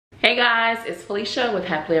Hey guys, it's Felicia with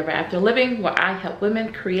Happily Ever After Living, where I help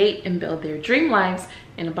women create and build their dream lives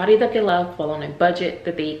in a body that they love while on a budget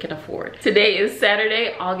that they can afford. Today is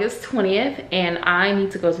Saturday, August 20th, and I need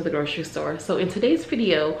to go to the grocery store. So in today's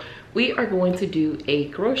video, we are going to do a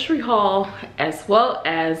grocery haul as well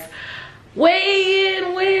as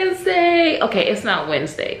weigh-in Wednesday. Okay, it's not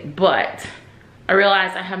Wednesday, but I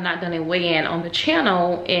realized I have not done a weigh-in on the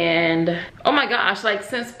channel and oh my gosh, like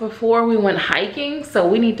since before we went hiking. So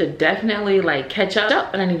we need to definitely like catch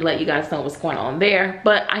up, and I need to let you guys know what's going on there.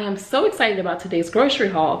 But I am so excited about today's grocery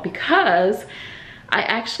haul because I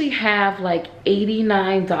actually have like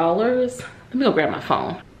 $89. Let me go grab my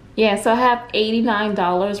phone. Yeah, so I have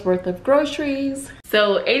 $89 worth of groceries.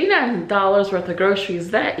 So $89 worth of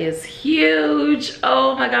groceries, that is huge.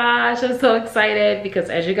 Oh my gosh, I'm so excited because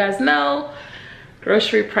as you guys know,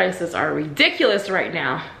 grocery prices are ridiculous right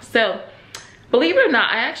now. So believe it or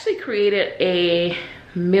not, I actually created a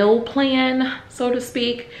meal plan, so to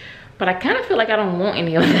speak, but I kind of feel like I don't want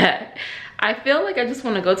any of that. I feel like I just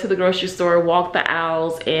want to go to the grocery store, walk the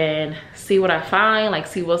aisles and see what I find, like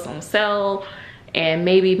see what's on sale and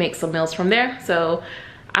maybe make some meals from there. So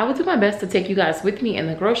I will do my best to take you guys with me in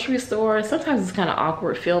the grocery store. Sometimes it's kind of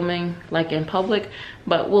awkward filming like in public,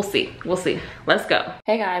 but we'll see. Let's go.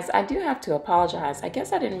 Hey guys, I do have to apologize. I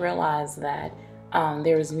guess I didn't realize that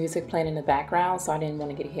there was music playing in the background, so I didn't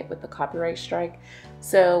want to get hit with the copyright strike.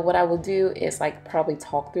 So what I will do is like probably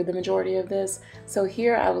talk through the majority of this. So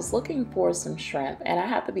here I was looking for some shrimp, and I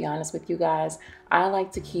have to be honest with you guys, I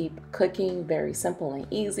like to keep cooking very simple and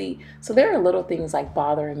easy. So there are little things like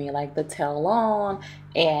bothering me, like the tail on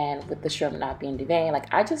and with the shrimp not being deveined.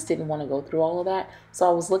 Like I just didn't want to go through all of that. So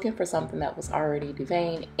I was looking for something that was already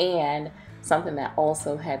deveined and something that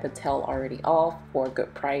also had the tail already off for a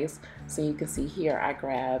good price. So you can see here I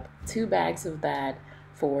grabbed 2 bags of that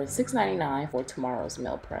for $6.99 for tomorrow's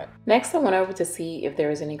meal prep. Next, I went over to see if there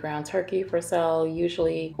was any ground turkey for sale.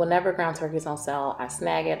 Usually whenever ground turkey is on sale, I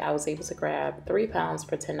snag it. I was able to grab 3 pounds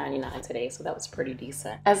for $10.99 today, so that was pretty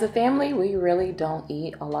decent. As a family, we really don't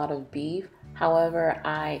eat a lot of beef. However,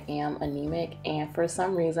 I am anemic, and for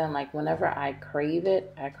some reason, like whenever I crave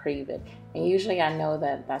it, I crave it. And usually I know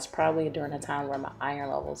that that's probably during a time where my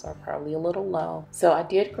iron levels are probably a little low. So I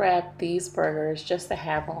did grab these burgers just to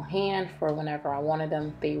have on hand for whenever I wanted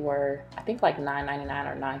them. They were, I think like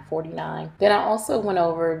 $9.99 or $9.49. Then I also went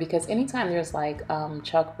over, because anytime there's like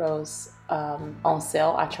chuck roast on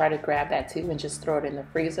sale, I try to grab that too and just throw it in the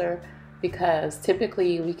freezer, because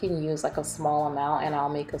typically we can use like a small amount and I'll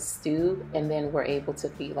make a stew and then we're able to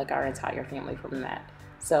feed like our entire family from that.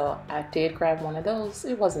 So I did grab one of those.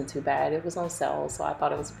 It wasn't too bad. It was on sale, so I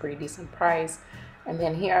thought it was a pretty decent price. And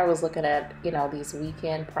then here I was looking at, you know, these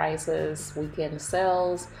weekend prices, weekend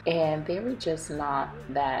sales, and they were just not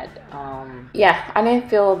that, yeah, I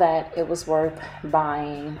didn't feel that it was worth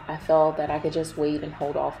buying. I felt that I could just wait and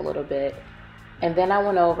hold off a little bit. And then I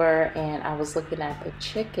went over and I was looking at the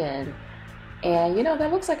chicken. And you know,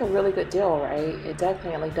 that looks like a really good deal, right? It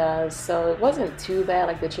definitely does. So it wasn't too bad,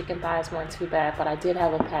 like the chicken thighs weren't too bad, but I did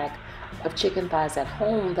have a pack of chicken thighs at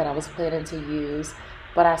home that I was planning to use.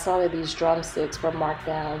 But I saw that these drumsticks were marked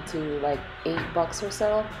down to like $8 or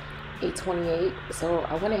so, $8.28. So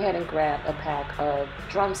I went ahead and grabbed a pack of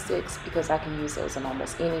drumsticks because I can use those in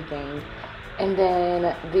almost anything. And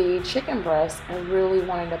then the chicken breast, I really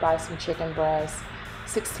wanted to buy some chicken breast.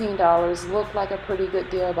 $16 looked like a pretty good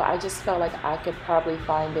deal, but I just felt like I could probably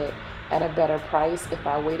find it at a better price if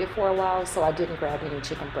I waited for a while, so I didn't grab any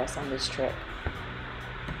chicken breasts on this trip.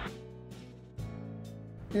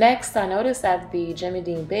 Next, I noticed that the Jimmy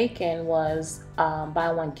Dean bacon was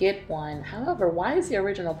buy one get one. However, why is the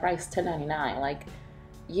original price $10.99? Like,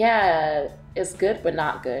 yeah, it's good but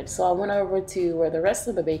not good. So I went over to where the rest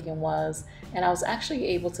of the bacon was, and I was actually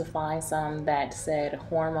able to find some that said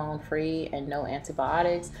hormone free and no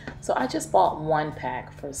antibiotics. So I just bought 1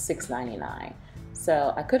 pack for $6.99.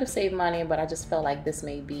 So I could have saved money, but I just felt like this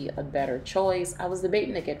may be a better choice. I was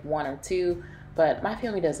debating to get 1 or 2, but my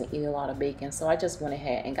family doesn't eat a lot of bacon, so I just went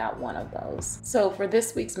ahead and got 1 of those. So for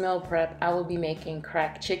this week's meal prep, I will be making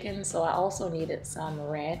cracked chicken, so I also needed some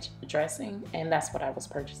ranch dressing, and that's what I was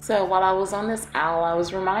purchasing. So while I was on this aisle, I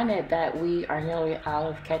was reminded that we are nearly out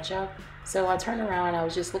of ketchup. So I turned around and I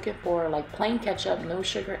was just looking for like plain ketchup, no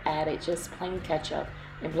sugar added, just plain ketchup.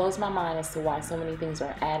 It blows my mind as to why so many things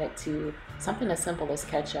are added to something as simple as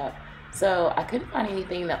ketchup. So I couldn't find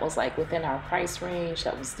anything that was like within our price range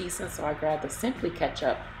that was decent, so I grabbed the Simply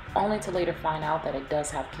ketchup, only to later find out that it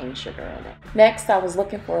does have cane sugar in it. Next, I was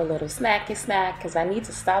looking for a little snacky snack because I need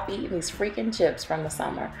to stop eating these freaking chips from the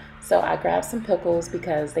summer. So I grabbed some pickles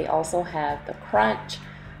because they also have the crunch.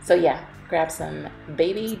 So yeah, grab some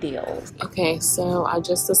baby deals. Okay, so I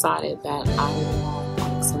just decided that I want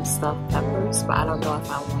like some stuffed peppers, but I don't know if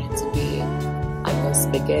I want it to be like a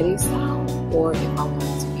spaghetti style or if I want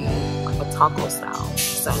it to be like a taco style.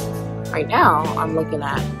 So right now I'm looking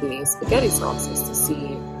at the spaghetti sauces to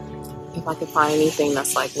see if I can find anything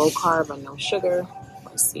that's like low carb or no sugar.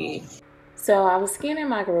 Let's see. So I was scanning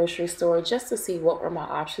my grocery store just to see what were my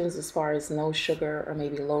options as far as no sugar or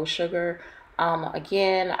maybe low sugar.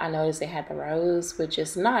 Again, I noticed they had the rose, which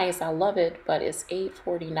is nice. I love it, but it's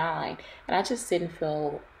 $8.49, and I just didn't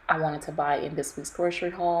feel I wanted to buy in this week's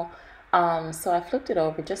grocery haul. So I flipped it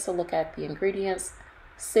over just to look at the ingredients.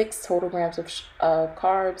 6 total grams of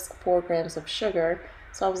carbs, 4 grams of sugar.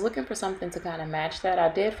 So I was looking for something to kind of match that. I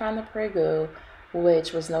did find the Prego,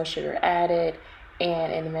 which was no sugar added,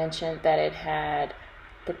 and it mentioned that it had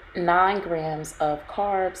 9 grams of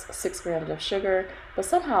carbs, 6 grams of sugar, but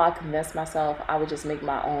somehow I convinced myself I would just make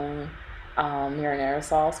my own marinara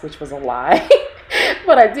sauce, which was a lie.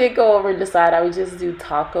 But I did go over and decide I would just do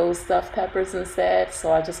taco stuffed peppers instead.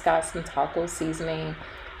 So I just got some taco seasoning,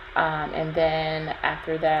 and then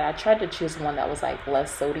after that I tried to choose one that was like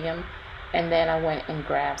less sodium, and then I went and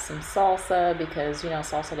grabbed some salsa because, you know,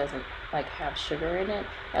 salsa doesn't like have sugar in it,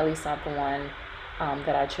 at least not the one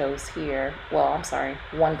that I chose here. Well, I'm sorry,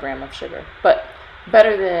 1 gram of sugar, but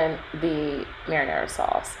better than the marinara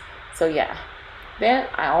sauce. So yeah. Then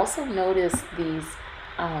I also noticed these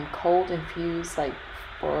cold infused, like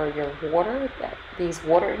for your water, these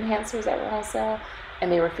water enhancers that were on sale,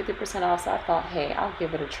 and they were 50% off. So I thought, hey, I'll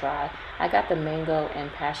give it a try. I got the mango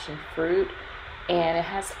and passion fruit, and it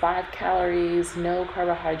has 5 calories, no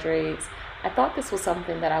carbohydrates. I thought this was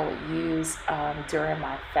something that I would use during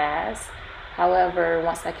my fast. However,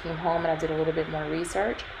 once I came home and I did a little bit more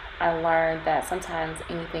research, I learned that sometimes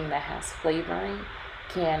anything that has flavoring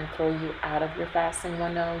can throw you out of your fasting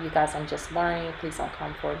window. You guys, I'm just learning. Please don't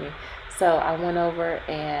come for me. So I went over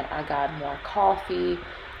and I got more coffee.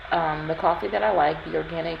 The coffee that I like, the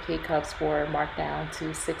organic K-Cups, were marked down to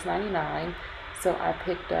 $6.99. So I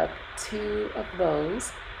picked up 2 of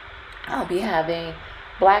those. I'll be having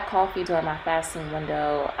black coffee during my fasting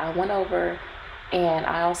window. I went over and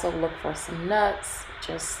I also looked for some nuts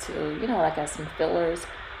just to, you know, like as some fillers,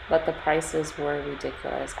 but the prices were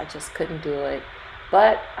ridiculous. I just couldn't do it.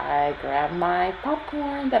 But I grabbed my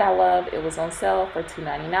popcorn that I love. It was on sale for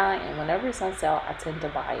 $2.99, and whenever it's on sale, I tend to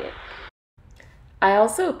buy it. I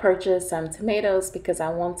also purchased some tomatoes because I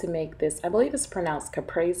want to make this, I believe it's pronounced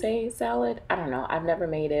caprese salad. I don't know, I've never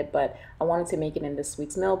made it, but I wanted to make it in this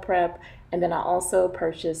week's meal prep. And then I also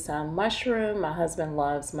purchased some mushroom. My husband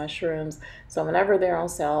loves mushrooms, so whenever they're on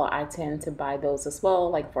sale, I tend to buy those as well,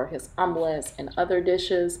 like for his omelets and other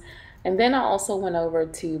dishes. And then I also went over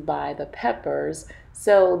to buy the peppers.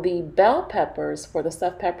 So the bell peppers, for the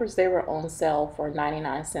stuffed peppers, they were on sale for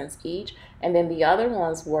 99 cents each. And then the other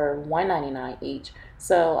ones were $1.99 each.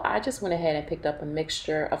 So I just went ahead and picked up a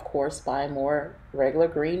mixture, of course, buying more regular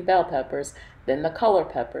green bell peppers than the color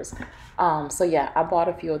peppers. So yeah, I bought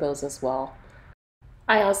a few of those as well.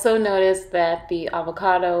 I also noticed that the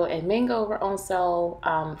avocado and mango were on sale,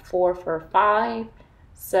 4 for $5.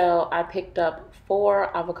 So I picked up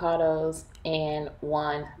 4 avocados and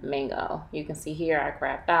 1 mango. You can see here I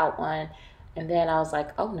grabbed that one, and then I was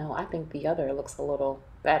like, oh no, I think the other looks a little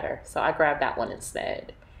better. So I grabbed that one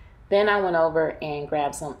instead. Then I went over and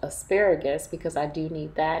grabbed some asparagus because I do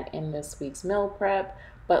need that in this week's meal prep.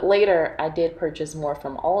 But later I did purchase more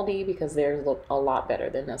from Aldi because theirs look a lot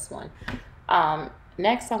better than this one.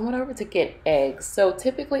 Next, I went over to get eggs. So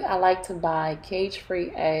typically I like to buy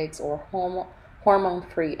cage-free eggs or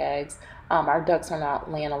hormone-free eggs. Our ducks are not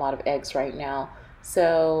laying a lot of eggs right now.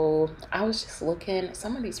 So I was just looking at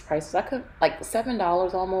some of these prices. I could, like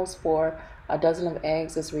 $7 almost for a dozen of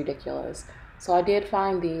eggs is ridiculous. So I did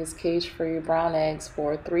find these cage-free brown eggs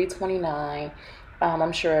for $3.29.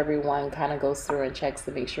 I'm sure everyone kind of goes through and checks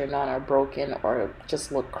to make sure none are broken or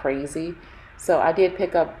just look crazy. So I did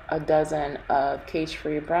pick up a dozen of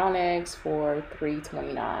cage-free brown eggs for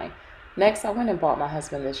 $3.29. Next, I went and bought my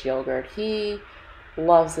husband this yogurt. He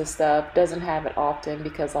loves this stuff, doesn't have it often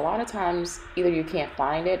because a lot of times either you can't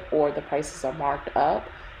find it or the prices are marked up.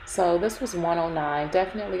 So this was $1.09,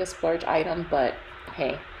 definitely a splurge item, but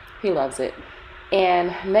hey, he loves it.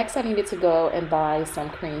 And next I needed to go and buy some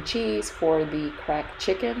cream cheese for the cracked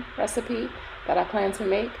chicken recipe that I plan to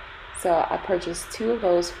make. So I purchased 2 of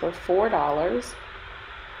those for $4.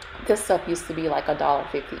 This stuff used to be like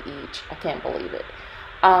 $1.50 each. I can't believe it.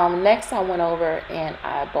 Next I went over and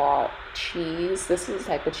I bought cheese. This is the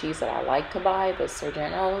type of cheese that I like to buy, the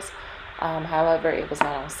Sargeno's. However, it was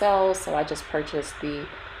not on sale, so I just purchased the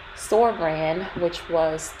store brand, which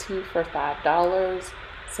was 2 for $5.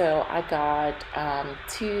 So I got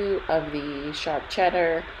 2 of the sharp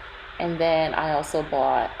cheddar, and then I also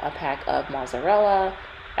bought a pack of mozzarella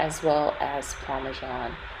as well as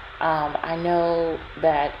Parmesan. I know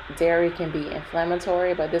that dairy can be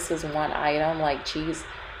inflammatory, but this is one item like cheese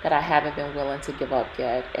that I haven't been willing to give up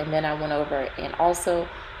yet. And then I went over and also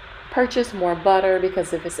purchased more butter,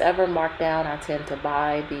 because if it's ever marked down, I tend to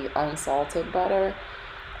buy the unsalted butter.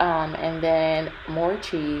 And then more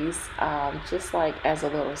cheese, just like as a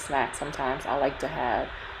little snack. Sometimes I like to have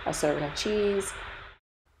a serving of cheese.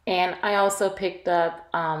 And I also picked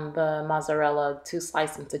up the mozzarella to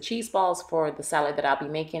slice into cheese balls for the salad that I'll be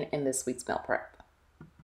making in this week's meal prep.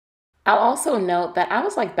 I'll also note that I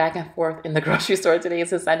was like back and forth in the grocery store today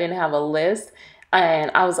since I didn't have a list.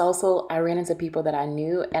 And I ran into people that I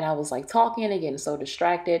knew, and I was like talking and getting so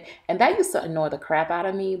distracted. And that used to annoy the crap out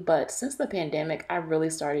of me. But since the pandemic, I really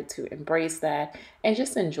started to embrace that and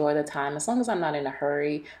just enjoy the time. As long as I'm not in a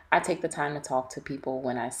hurry, I take the time to talk to people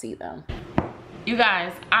when I see them. You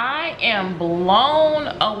guys, I am blown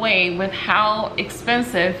away with how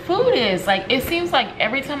expensive food is. Like, it seems like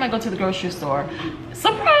every time I go to the grocery store,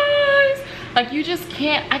 surprise! Like, you just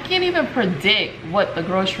can't, I can't even predict what the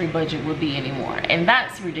grocery budget would be anymore. And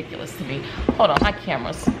that's ridiculous to me. Hold on, my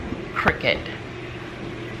camera's crooked.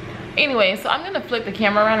 Anyway, so I'm gonna flip the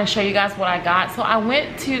camera around and show you guys what I got. So I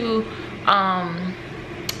went to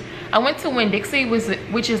Winn Dixie,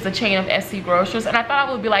 which is the chain of SE Grocers, and I thought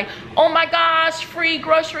I would be like, oh my gosh, free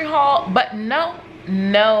grocery haul, but no,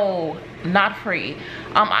 not free.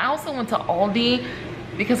 I also went to Aldi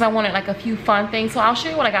because I wanted like a few fun things. So I'll show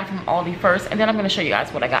you what I got from Aldi first, and then I'm gonna show you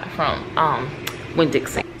guys what I got from Winn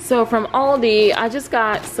Dixie. So from Aldi, I just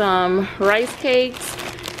got some rice cakes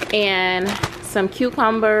and some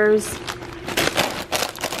cucumbers,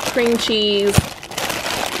 cream cheese,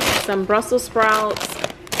 some Brussels sprouts,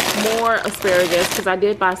 more asparagus, because I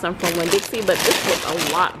did buy some from Winn Dixie, but this was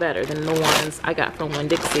a lot better than the ones I got from Winn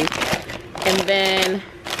Dixie. And then,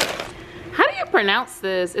 how do you pronounce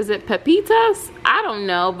this? Is it pepitas? I don't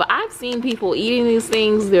know, but I've seen people eating these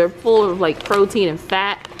things. They're full of like protein and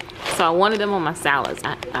fat, so I wanted them on my salads.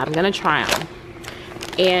 I'm gonna try them.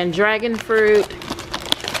 And dragon fruit.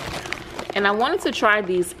 And I wanted to try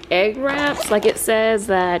these egg wraps. Like, it says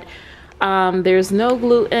that there's no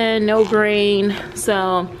gluten, no grain.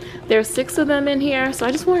 So there's 6 of them in here. So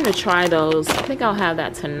I just wanted to try those. I think I'll have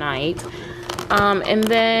that tonight. And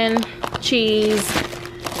then cheese.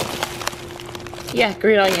 Yeah,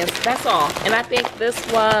 green onions. That's all. And I think this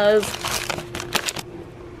was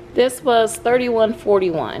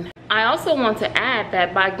 $31.41. I also want to add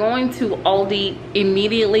that by going to Aldi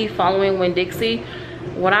immediately following Winn Dixie,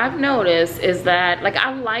 what I've noticed is that, like,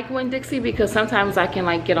 I like Winn Dixie because sometimes I can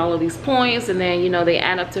like get all of these points and then, you know, they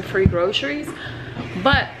add up to free groceries.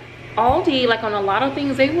 But Aldi, like on a lot of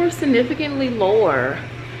things, they were significantly lower.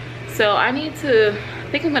 So I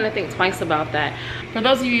think I'm gonna think twice about that. For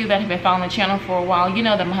those of you that have been following the channel for a while, you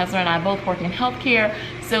know that my husband and I both work in healthcare.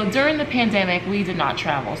 So during the pandemic, we did not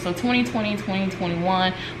travel. So 2020,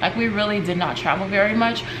 2021, like, we really did not travel very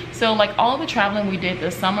much. So like all the traveling we did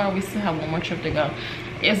this summer, we still have one more trip to go.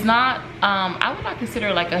 It's not, I would not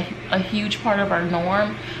consider like a huge part of our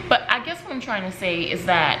norm. But I guess what I'm trying to say is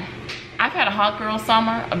that I've had a hot girl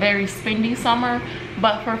summer, a very spendy summer,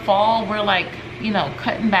 but for fall, we're like, you know,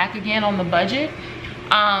 cutting back again on the budget.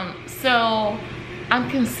 So I'm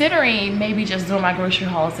considering maybe just doing my grocery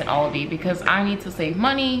hauls at Aldi because I need to save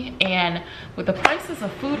money, and with the prices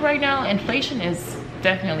of food right now, inflation is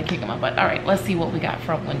definitely kicking my butt. All right, let's see what we got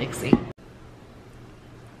from Winn Dixie.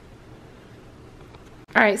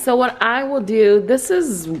 All right, so what I will do, this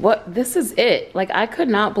is it. Like, I could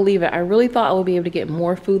not believe it. I really thought I would be able to get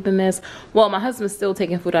more food than this. Well, my husband's still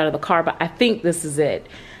taking food out of the car, but I think this is it.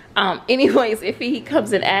 Anyways, if he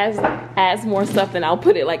comes and adds more stuff, then I'll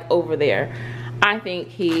put it like over there. I think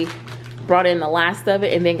he brought in the last of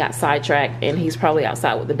it and then got sidetracked, and he's probably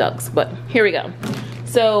outside with the ducks. But here we go.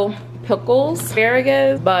 So pickles,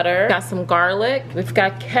 asparagus, butter, got some garlic, we've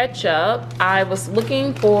got ketchup. I was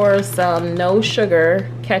looking for some no sugar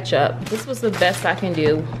ketchup. This was the best I can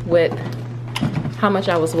do with how much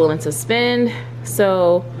I was willing to spend.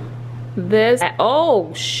 So this,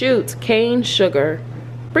 oh shoot, cane sugar.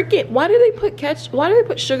 Freaking, why do they put ketchup? Why do they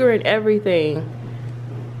put sugar in everything?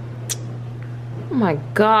 Oh my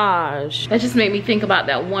gosh. That just made me think about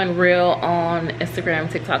that one reel on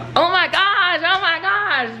Instagram, TikTok. Oh my gosh,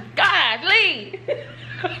 golly.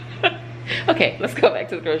 Okay, let's go back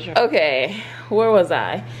to the grocery. Okay, where was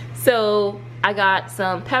I? So I got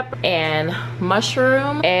some pepper and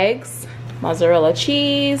mushroom, eggs, mozzarella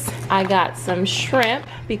cheese. I got some shrimp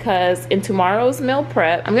because in tomorrow's meal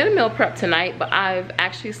prep, I'm gonna meal prep tonight, but I've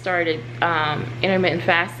actually started intermittent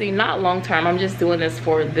fasting, not long term. I'm just doing this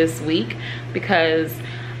for this week because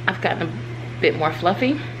I've gotten a bit more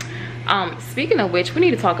fluffy. Speaking of which, we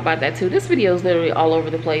need to talk about that too. This video is literally all over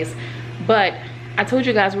the place, but I told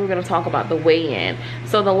you guys we were going to talk about the weigh-in.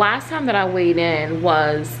 So the last time that I weighed in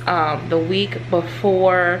was the week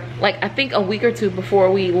before, like I think a week or two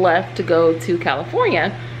before we left to go to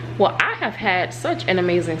California. Well, I have had such an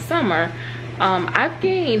amazing summer. I've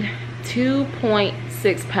gained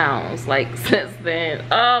 2.6 pounds like since then.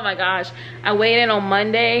 Oh my gosh. I weighed in on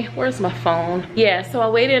Monday. Where's my phone? Yeah, so I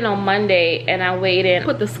weighed in on Monday and I weighed in,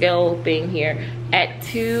 put the scale thing here, at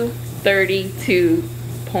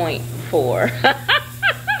 232.4.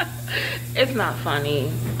 It's not funny.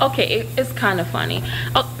 Okay, it's kind of funny.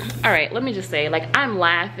 Oh, all right, let me just say, like, I'm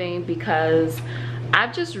laughing because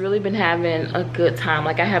I've just really been having a good time.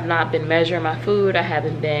 Like, I have not been measuring my food. I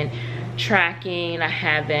haven't been tracking. I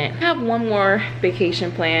have one more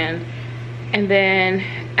vacation planned, and then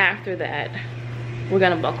after that we're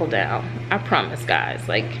gonna buckle down. I promise, guys,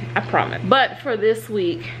 like, I promise. But for this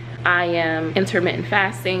week I am intermittent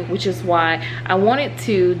fasting, which is why I wanted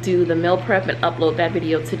to do the meal prep and upload that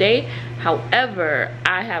video today. However,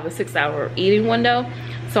 I have a 6-hour eating window,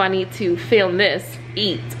 so I need to film this,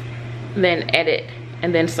 eat, then edit,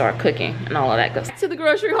 and then start cooking and all of that goes to the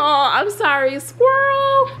grocery haul. I'm sorry,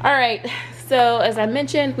 squirrel. All right, so as I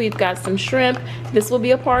mentioned, we've got some shrimp. This will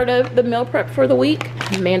be a part of the meal prep for the week.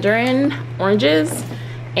 Mandarin oranges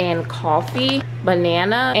and coffee,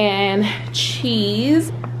 banana and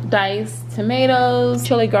cheese, diced tomatoes,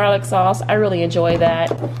 chili garlic sauce. I really enjoy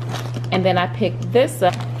that. And then I picked this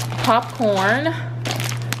up, popcorn,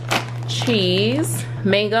 cheese,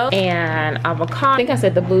 mango, and avocado. I think I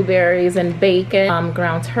said the blueberries and bacon,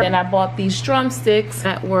 ground turkey. And I bought these drumsticks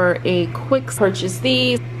that were a quick purchase.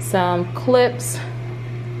 These, some clips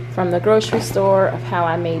from the grocery store of how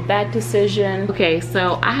I made that decision. Okay,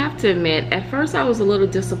 so I have to admit, at first I was a little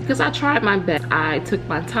disappointed because I tried my best. I took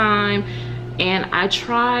my time and I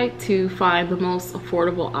tried to find the most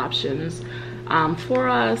affordable options for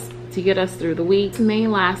us to get us through the week. It may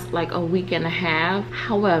last like a week and a half.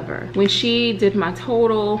 However, when she did my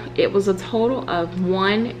total, it was a total of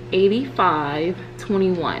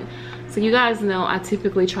 $185.21. So you guys know I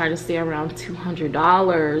typically try to stay around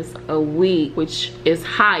 $200 a week, which is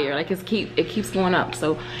higher. Like it keeps going up.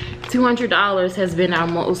 So $200 has been our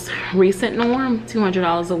most recent norm,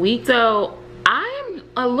 $200 a week. So I'm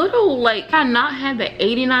a little like, I not had the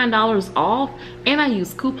 $89 off, and I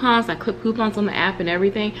use coupons. I clip coupons on the app and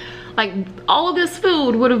everything. Like all of this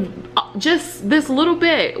food would have, just this little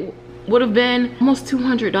bit would have been almost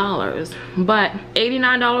 $200, but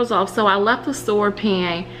 $89 off. So I left the store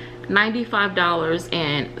paying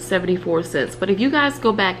 $95.74. But if you guys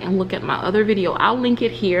go back and look at my other video, I'll link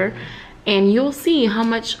it here, and you'll see how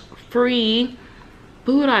much free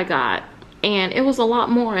food I got. And it was a lot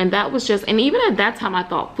more, and that was just, and even at that time I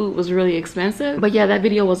thought food was really expensive. But yeah, that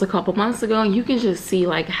video was a couple months ago, and you can just see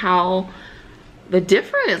like how the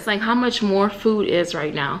difference, like how much more food is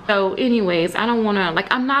right now. So anyways, I don't want to,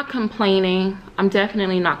 like, I'm not complaining. I'm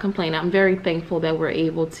definitely not complaining. I'm very thankful that we're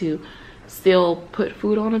able to still put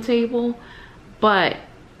food on the table, but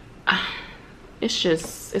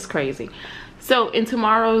it's crazy. So in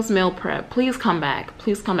tomorrow's meal prep, please come back,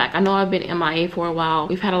 please come back. I know I've been MIA for a while.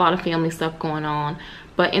 We've had a lot of family stuff going on,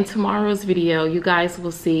 but in tomorrow's video you guys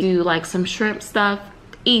will see, do like some shrimp stuff,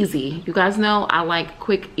 easy. You guys know I like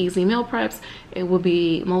quick, easy meal preps. It will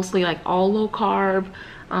be mostly like all low carb,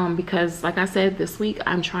 because like I said, this week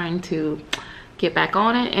I'm trying to get back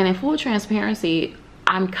on it. And in full transparency,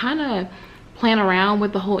 I'm kind of playing around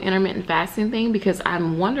with the whole intermittent fasting thing, because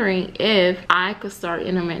I'm wondering if I could start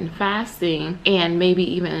intermittent fasting and maybe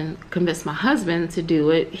even convince my husband to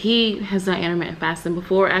do it. He has done intermittent fasting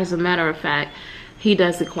before. As a matter of fact, he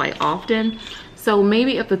does it quite often. So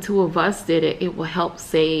maybe if the two of us did it, it will help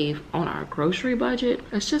save on our grocery budget.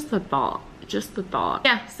 It's just a thought. Just the thought.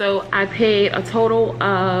 Yeah, so I paid a total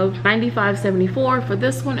of $95.74 for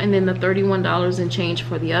this one, and then the $31 and change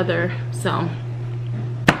for the other. So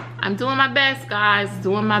I'm doing my best, guys,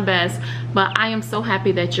 doing my best. But I am so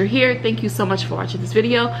happy that you're here. Thank you so much for watching this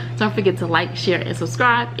video. Don't forget to like, share, and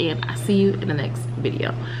subscribe, and I'll see you in the next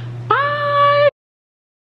video.